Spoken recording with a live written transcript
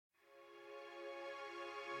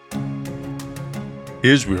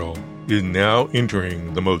Israel is now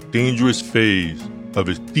entering the most dangerous phase of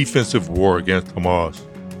its defensive war against Hamas.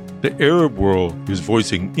 The Arab world is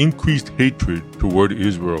voicing increased hatred toward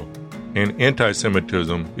Israel, and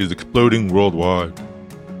anti-Semitism is exploding worldwide.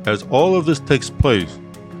 As all of this takes place,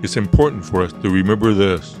 it's important for us to remember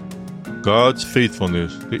this: God's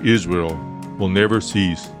faithfulness to Israel will never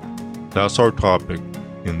cease. That's our topic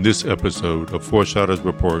in this episode of Foreshadows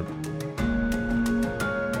Report.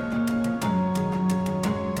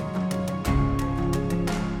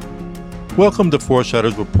 Welcome to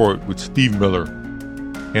Foreshadows Report with Steve Miller.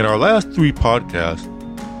 In our last three podcasts,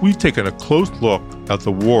 we've taken a close look at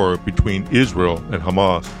the war between Israel and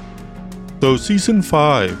Hamas. Though Season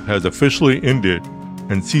 5 has officially ended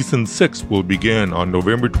and Season 6 will begin on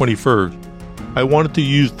November 21st, I wanted to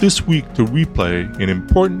use this week to replay an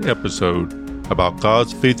important episode about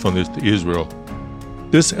God's faithfulness to Israel.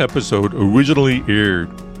 This episode originally aired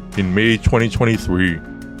in May 2023.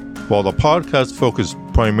 While the podcast focused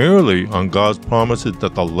primarily on God's promises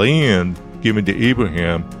that the land given to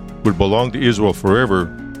Abraham would belong to Israel forever,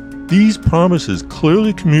 these promises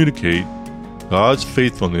clearly communicate God's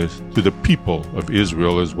faithfulness to the people of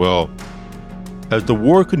Israel as well. As the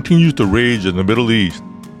war continues to rage in the Middle East,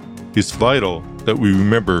 it's vital that we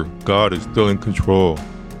remember God is still in control.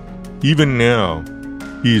 Even now,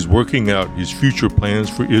 He is working out His future plans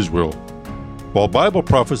for Israel. While Bible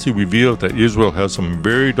prophecy reveals that Israel has some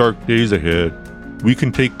very dark days ahead, we can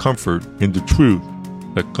take comfort in the truth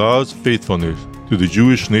that God's faithfulness to the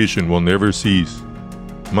Jewish nation will never cease.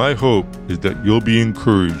 My hope is that you'll be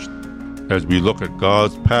encouraged as we look at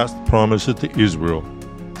God's past promises to Israel,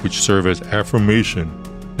 which serve as affirmation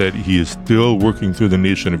that He is still working through the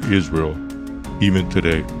nation of Israel, even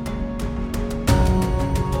today.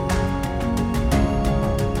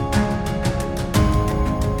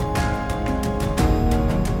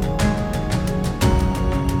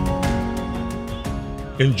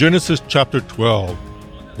 In Genesis chapter 12,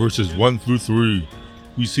 verses 1 through 3,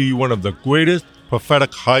 we see one of the greatest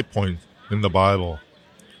prophetic high points in the Bible: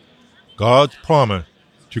 God's promise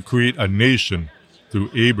to create a nation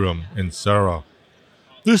through Abram and Sarah.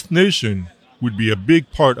 This nation would be a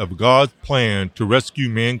big part of God's plan to rescue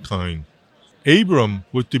mankind. Abram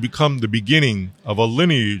was to become the beginning of a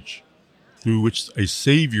lineage through which a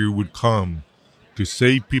Savior would come to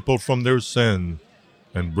save people from their sins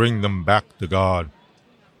and bring them back to God.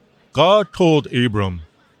 God told Abram,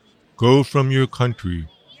 "Go from your country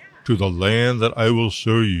to the land that I will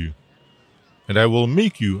show you, and I will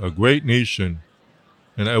make you a great nation,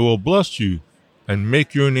 and I will bless you and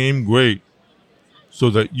make your name great, so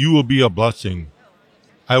that you will be a blessing.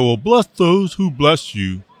 I will bless those who bless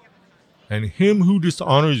you, and him who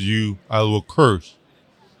dishonors you I will curse,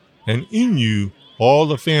 and in you all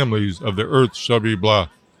the families of the earth shall be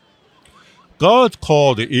blessed." God's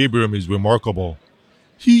call to Abram is remarkable.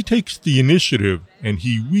 He takes the initiative and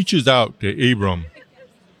he reaches out to Abram.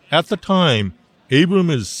 At the time,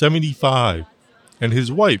 Abram is 75 and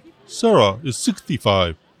his wife, Sarah, is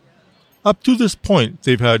 65. Up to this point,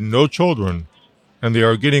 they've had no children, and they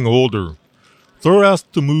are getting older. They're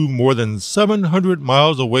asked to move more than 700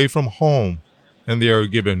 miles away from home, and they are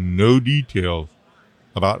given no details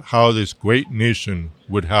about how this great nation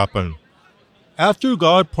would happen. After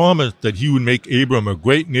God promised that He would make Abram a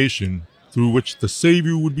great nation through which the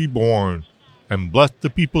Savior would be born and bless the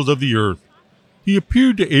peoples of the earth, He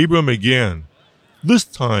appeared to Abram again, this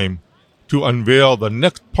time to unveil the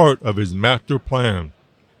next part of His master plan.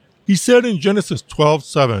 He said in Genesis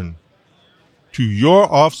 12:7, "To your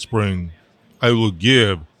offspring I will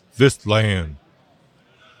give this land."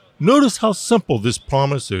 Notice how simple this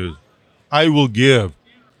promise is. I will give.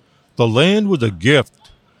 The land was a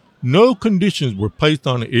gift. No conditions were placed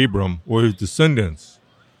on Abram or his descendants.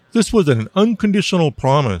 This was an unconditional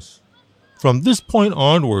promise. From this point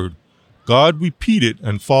onward, God repeated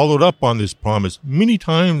and followed up on this promise many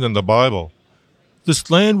times in the Bible.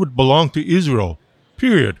 This land would belong to Israel,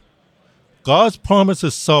 period. God's promise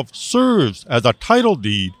itself serves as a title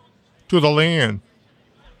deed to the land.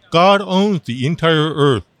 God owns the entire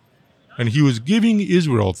earth, and He was giving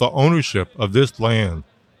Israel the ownership of this land.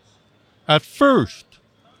 At first,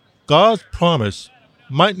 God's promise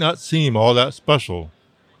might not seem all that special.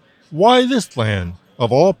 Why this land,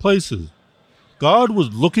 of all places? God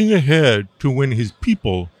was looking ahead to when His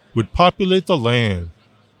people would populate the land,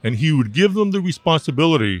 and He would give them the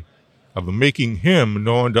responsibility of making Him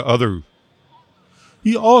known to others.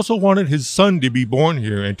 He also wanted His Son to be born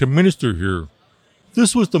here and to minister here.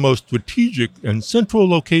 This was the most strategic and central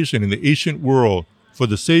location in the ancient world for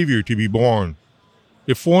the Savior to be born.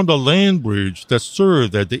 It formed a land bridge that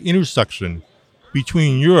served as the intersection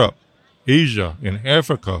between Europe Asia, and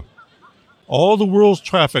Africa. All the world's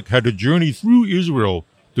traffic had to journey through Israel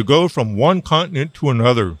to go from one continent to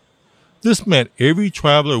another. This meant every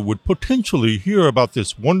traveler would potentially hear about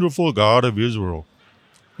this wonderful God of Israel.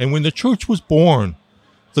 And when the church was born,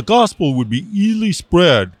 the gospel would be easily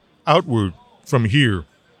spread outward from here.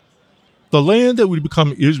 The land that would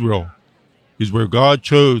become Israel is where God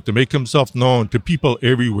chose to make himself known to people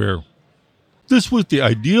everywhere. This was the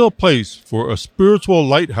ideal place for a spiritual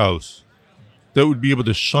lighthouse that would be able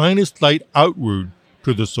to shine its light outward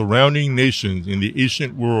to the surrounding nations in the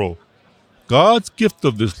ancient world. God's gift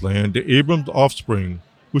of this land to Abram's offspring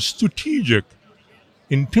was strategic,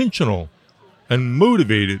 intentional, and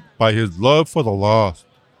motivated by his love for the lost.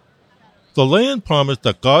 The land promise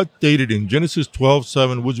that God stated in Genesis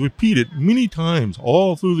 12:7 was repeated many times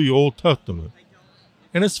all through the Old Testament.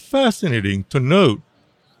 And it's fascinating to note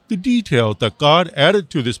the details that God added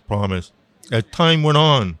to this promise as time went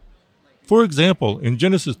on. For example, in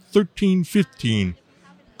Genesis 13:15,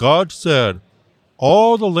 God said,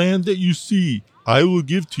 "All the land that you see I will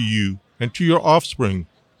give to you and to your offspring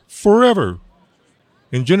forever."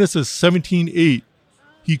 In Genesis 17:8,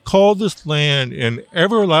 he called this land an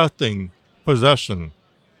everlasting possession.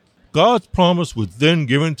 God's promise was then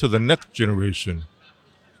given to the next generation.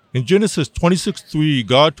 In Genesis 26:3,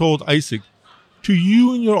 God told Isaac, "To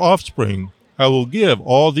you and your offspring I will give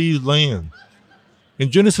all these lands." In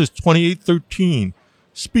Genesis 28:13,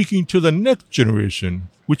 speaking to the next generation,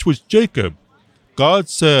 which was Jacob, God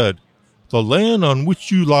said, "The land on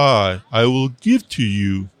which you lie I will give to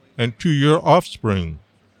you and to your offspring."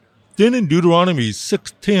 Then in Deuteronomy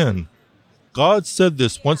 6:10, God said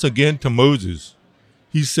this once again to Moses.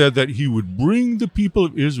 He said that he would bring the people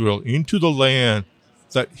of Israel into the land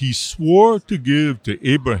that he swore to give to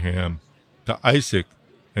Abraham, to Isaac,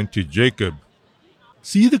 and to Jacob.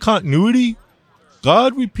 See the continuity?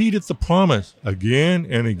 God repeated the promise again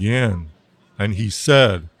and again, and he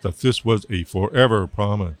said that this was a forever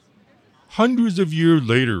promise. Hundreds of years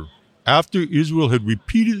later, after Israel had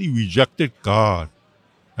repeatedly rejected God,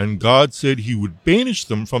 and God said he would banish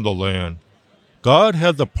them from the land, God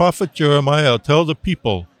had the prophet Jeremiah tell the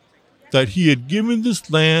people that he had given this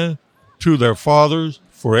land to their fathers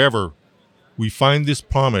forever. We find this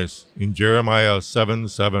promise in Jeremiah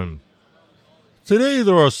 7:7. Today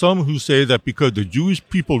there are some who say that because the Jewish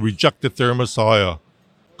people rejected their Messiah,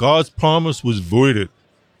 God's promise was voided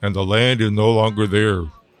and the land is no longer theirs.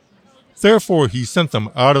 Therefore he sent them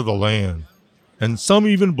out of the land. And some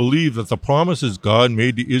even believe that the promises God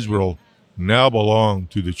made to Israel now belong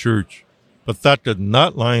to the church. But that does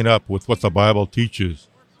not line up with what the Bible teaches.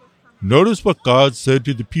 Notice what God said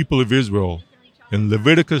to the people of Israel in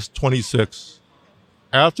Leviticus 26.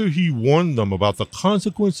 After he warned them about the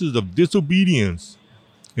consequences of disobedience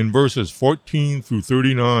in verses 14 through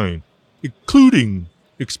 39, including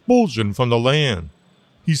expulsion from the land,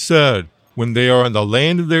 he said, "When they are in the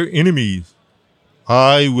land of their enemies,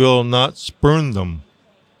 I will not spurn them."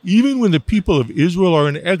 Even when the people of Israel are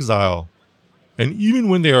in exile, and even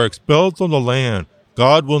when they are expelled from the land,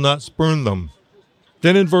 God will not spurn them.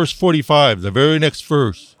 Then in verse 45, the very next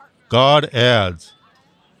verse, God adds,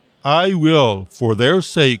 "I will, for their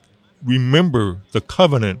sake, remember the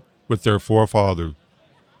covenant with their forefathers."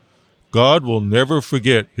 God will never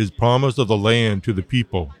forget his promise of the land to the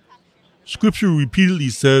people. Scripture repeatedly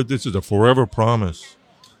says this is a forever promise.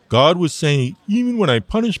 God was saying, even when I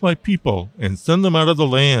punish my people and send them out of the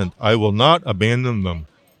land, I will not abandon them.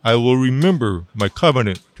 I will remember my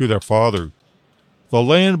covenant to their fathers. The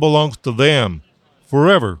land belongs to them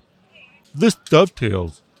forever. This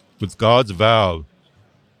dovetails with God's vow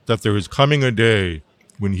that there is coming a day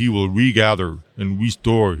when he will regather and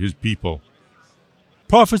restore his people.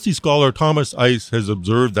 Prophecy scholar Thomas Ice has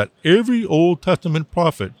observed that every Old Testament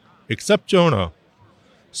prophet, except Jonah,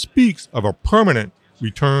 speaks of a permanent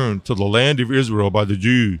return to the land of Israel by the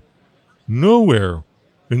Jews. Nowhere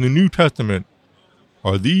in the New Testament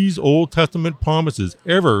are these Old Testament promises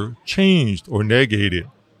ever changed or negated.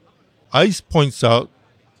 Ice points out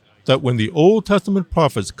that when the Old Testament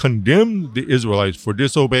prophets condemned the Israelites for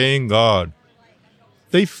disobeying God,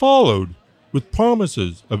 they followed with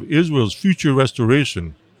promises of Israel's future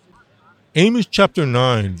restoration. Amos chapter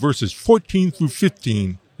 9, verses 14 through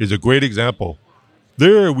 15 is a great example.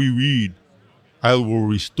 There we read, "I will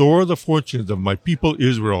restore the fortunes of my people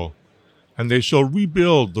Israel, and they shall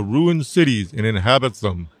rebuild the ruined cities and inhabit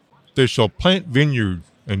them. They shall plant vineyards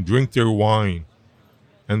and drink their wine,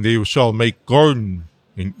 and they shall make gardens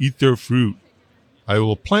and eat their fruit. I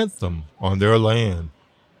will plant them on their land,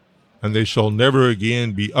 and they shall never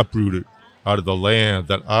again be uprooted out of the land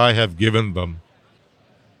that I have given them."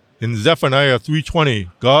 In Zephaniah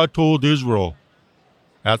 3:20, God told Israel,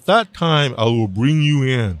 "At that time I will bring you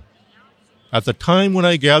in, at the time when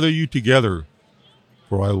I gather you together,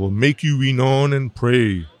 for I will make you renowned and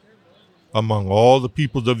praised among all the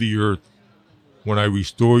peoples of the earth, when I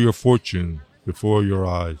restore your fortune before your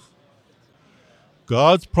eyes."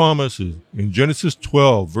 God's promises in Genesis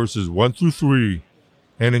 12, verses 1 through 3,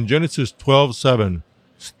 and in Genesis 12:7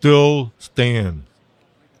 still stand.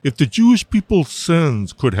 If the Jewish people's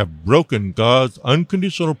sins could have broken God's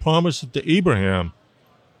unconditional promises to Abraham,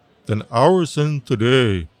 then our sins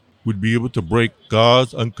today would be able to break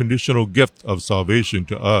God's unconditional gift of salvation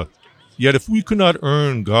to us. Yet if we could not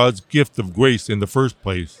earn God's gift of grace in the first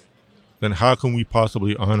place, then how can we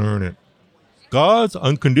possibly unearn it? God's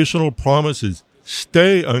unconditional promises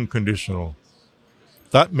stay unconditional.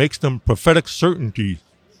 That makes them prophetic certainty.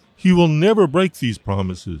 He will never break these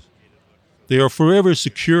promises. They are forever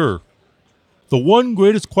secure. The one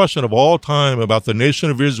greatest question of all time about the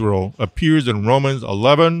nation of Israel appears in Romans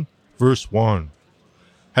 11, verse 1.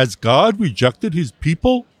 Has God rejected his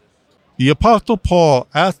people? The Apostle Paul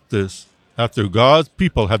asked this after God's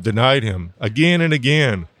people have denied him again and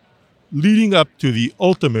again, leading up to the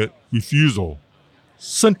ultimate refusal,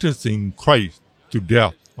 sentencing Christ to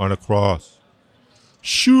death on a cross.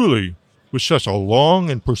 Surely, with such a long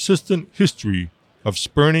and persistent history of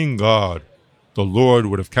spurning God, the Lord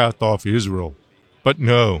would have cast off Israel. But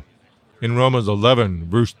no. In Romans 11,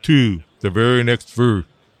 verse 2, the very next verse,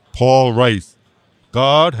 Paul writes,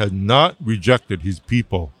 God has not rejected his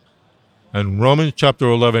people. And Romans chapter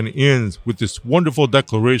 11 ends with this wonderful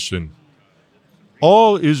declaration,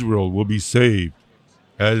 all Israel will be saved.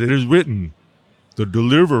 As it is written, the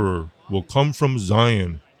deliverer will come from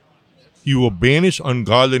Zion. He will banish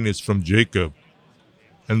ungodliness from Jacob.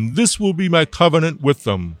 And this will be my covenant with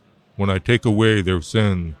them when I take away their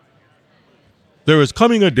sin. There is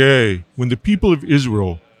coming a day when the people of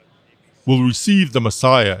Israel will receive the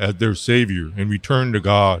Messiah as their Savior and return to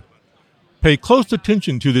God. Pay close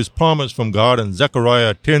attention to this promise from God in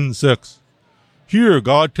Zechariah 10:6. Here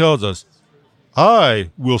God tells us, I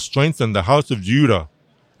will strengthen the house of Judah,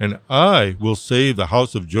 and I will save the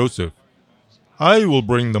house of Joseph. I will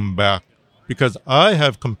bring them back, because I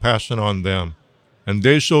have compassion on them, and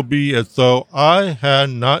they shall be as though I had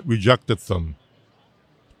not rejected them.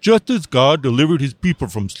 Just as God delivered his people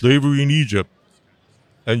from slavery in Egypt,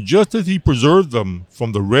 and just as he preserved them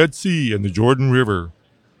from the Red Sea and the Jordan River,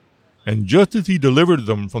 and just as he delivered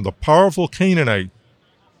them from the powerful Canaanite,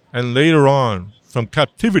 and later on from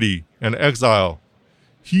captivity and exile,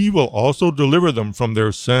 he will also deliver them from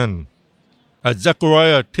their sin. As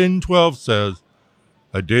Zechariah 10:12 says,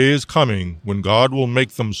 a day is coming when God will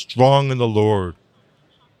make them strong in the Lord.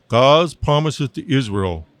 God's promises to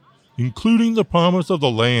Israel, including the promise of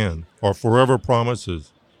the land, are forever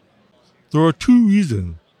promises. There are two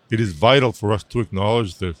reasons it is vital for us to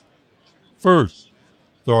acknowledge this. First,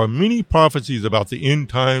 there are many prophecies about the end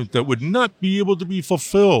times that would not be able to be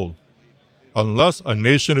fulfilled unless a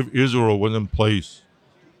nation of Israel was in place.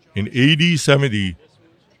 In AD 70,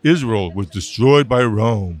 Israel was destroyed by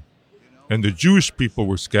Rome, and the Jewish people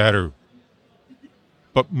were scattered.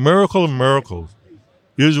 But miracle of miracles,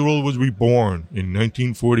 Israel was reborn in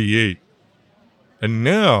 1948. And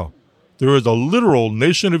now, there is a literal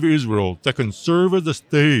nation of Israel that can serve as a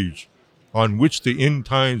stage on which the end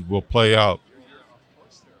times will play out.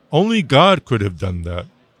 Only God could have done that.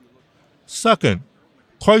 Second,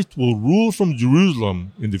 Christ will rule from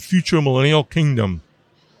Jerusalem in the future millennial kingdom.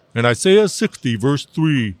 In Isaiah 60, verse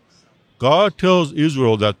 3, God tells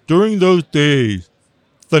Israel that during those days,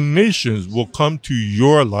 the nations will come to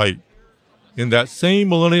your light. In that same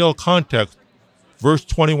millennial context, verse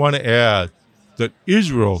 21 adds that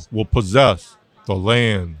Israel will possess the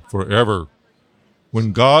land forever.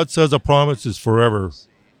 When God says a promise is forever,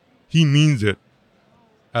 he means it.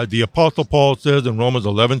 As the Apostle Paul says in Romans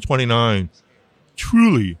 11:29,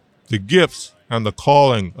 truly the gifts and the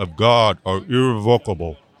calling of God are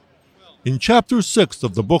irrevocable. In chapter 6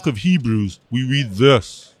 of the book of Hebrews, we read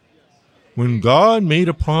this. When God made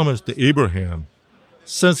a promise to Abraham,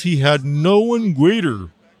 since he had no one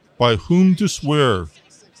greater by whom to swear,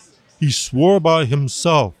 he swore by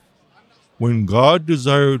himself, when God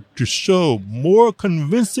desired to show more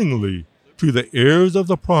convincingly to the heirs of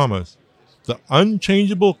the promise the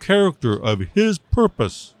unchangeable character of his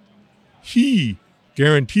purpose, he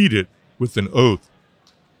guaranteed it with an oath.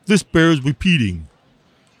 This bears repeating.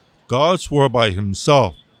 God swore by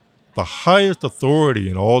himself, the highest authority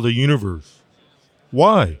in all the universe.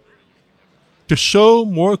 Why? To show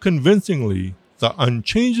more convincingly the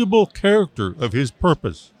unchangeable character of his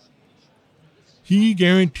purpose. He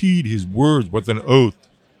guaranteed his words with an oath,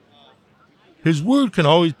 His word can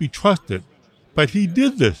always be trusted, but he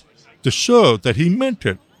did this to show that he meant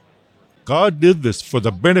it. God did this for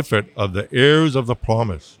the benefit of the heirs of the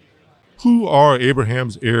promise. Who are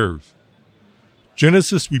Abraham's heirs?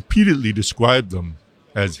 Genesis repeatedly described them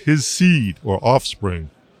as his seed or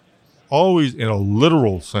offspring, always in a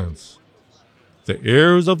literal sense. The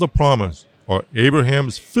heirs of the promise are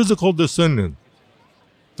Abraham's physical descendants,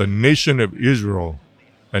 the nation of Israel,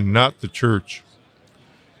 and not the church.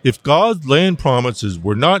 If God's land promises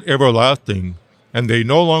were not everlasting and they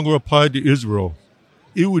no longer applied to Israel,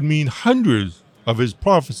 it would mean hundreds of his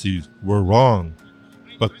prophecies were wrong.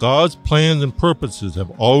 But God's plans and purposes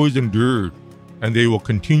have always endured, and they will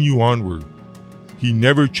continue onward. He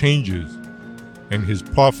never changes, and his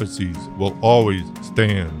prophecies will always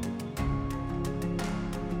stand.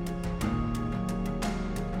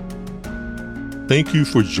 Thank you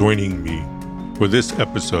for joining me for this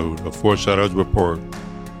episode of Foreshadows Report.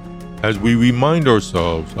 As we remind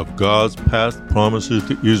ourselves of God's past promises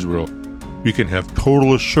to Israel, we can have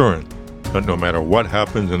total assurance that no matter what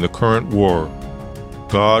happens in the current war,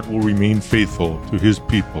 God will remain faithful to his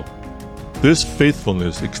people. This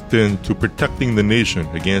faithfulness extends to protecting the nation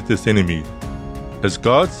against its enemies. As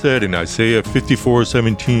God said in Isaiah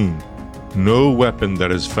 54:17, "No weapon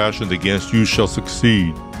that is fashioned against you shall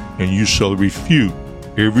succeed, and you shall refute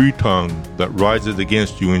every tongue that rises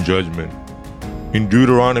against you in judgment." In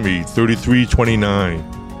Deuteronomy 33:29,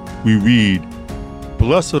 we read,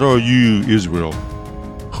 "Blessed are you, Israel.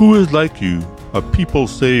 Who is like you, a people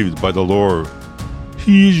saved by the Lord?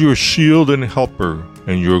 He is your shield and helper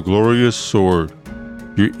and your glorious sword.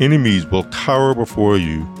 Your enemies will cower before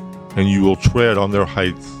you, and you will tread on their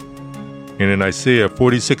heights." And in Isaiah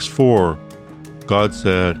 46:4, God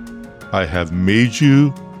said, "I have made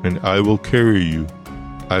you, and I will carry you.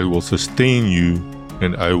 I will sustain you,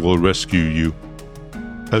 and I will rescue you."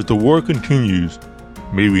 As the war continues,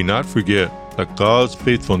 may we not forget that God's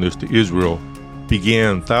faithfulness to Israel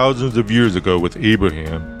began thousands of years ago with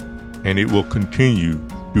Abraham, and it will continue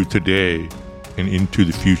through today and into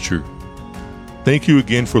the future. Thank you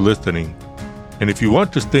again for listening. And if you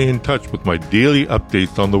want to stay in touch with my daily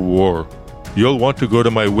updates on the war, you'll want to go to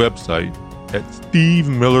my website at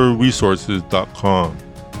stevemillerresources.com.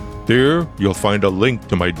 There, you'll find a link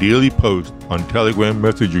to my daily post on Telegram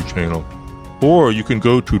Messenger channel. Or you can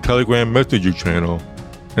go to Telegram Messenger channel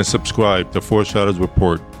and subscribe to Foreshadows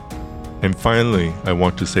Report. And finally, I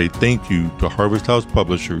want to say thank you to Harvest House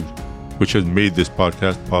Publishers, which has made this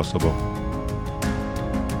podcast possible.